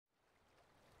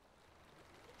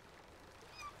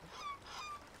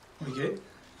We good?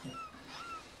 Yeah.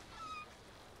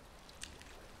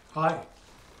 Hi,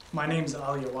 my name's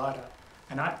Alyawada,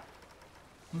 and I...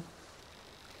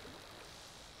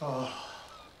 Oh.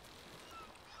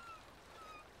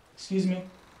 Excuse me?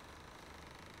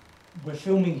 We're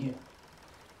filming here.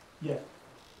 Yeah.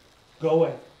 Go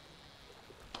away.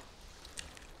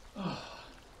 Oh.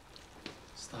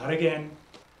 Start again.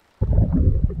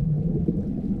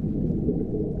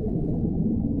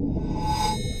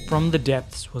 From the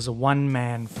Depths was a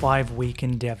one-man, 5-week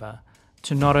endeavour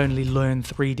to not only learn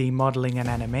 3D modelling and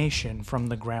animation from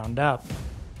the ground up,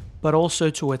 but also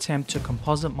to attempt to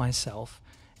composite myself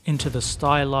into the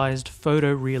stylised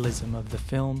photorealism of the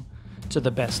film to the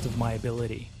best of my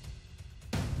ability.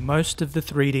 Most of the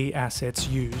 3D assets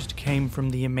used came from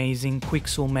the amazing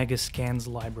Quixel Megascans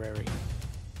library.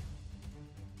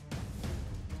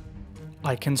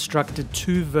 I constructed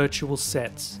 2 virtual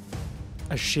sets,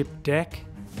 a ship deck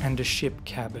and a ship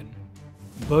cabin,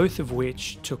 both of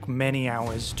which took many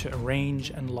hours to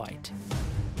arrange and light.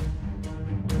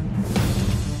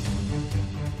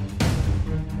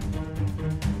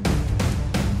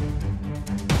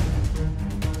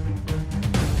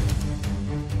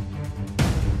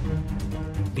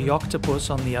 The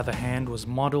octopus, on the other hand, was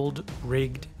modelled,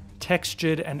 rigged,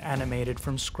 textured and animated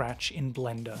from scratch in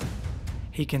Blender.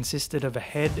 He consisted of a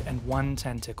head and 1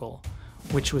 tentacle,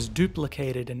 which was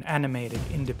duplicated and animated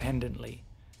independently.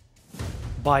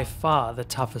 By far the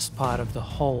toughest part of the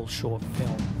whole short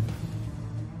film.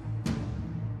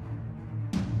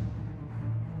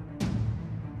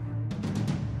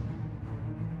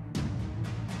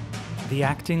 The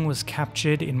acting was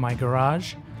captured in my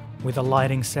garage with a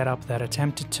lighting setup that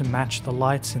attempted to match the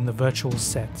lights in the virtual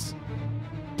sets.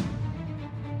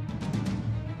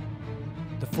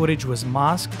 The footage was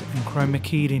masked and chroma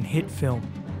keyed in HIT film.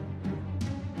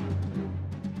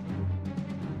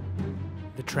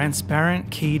 The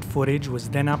transparent keyed footage was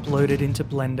then uploaded into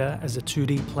Blender as a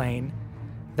 2D plane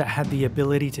that had the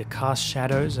ability to cast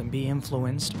shadows and be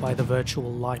influenced by the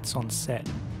virtual lights on set,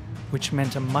 which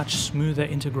meant a much smoother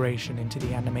integration into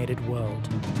the animated world.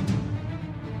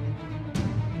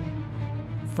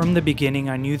 From the beginning,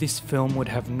 I knew this film would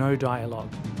have no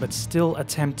dialogue, but still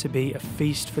attempt to be a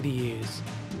feast for the ears.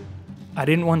 I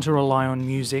didn't want to rely on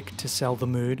music to sell the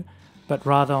mood, but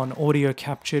rather on audio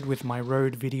captured with my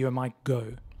Rode VideoMic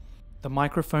Go. The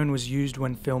microphone was used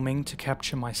when filming to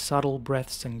capture my subtle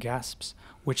breaths and gasps,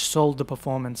 which sold the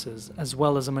performances, as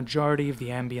well as a majority of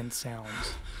the ambient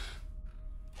sounds.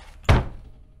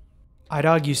 I'd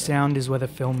argue sound is where the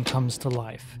film comes to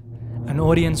life. An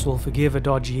audience will forgive a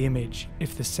dodgy image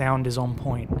if the sound is on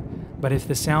point, but if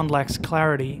the sound lacks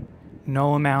clarity,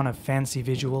 no amount of fancy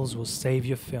visuals will save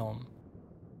your film.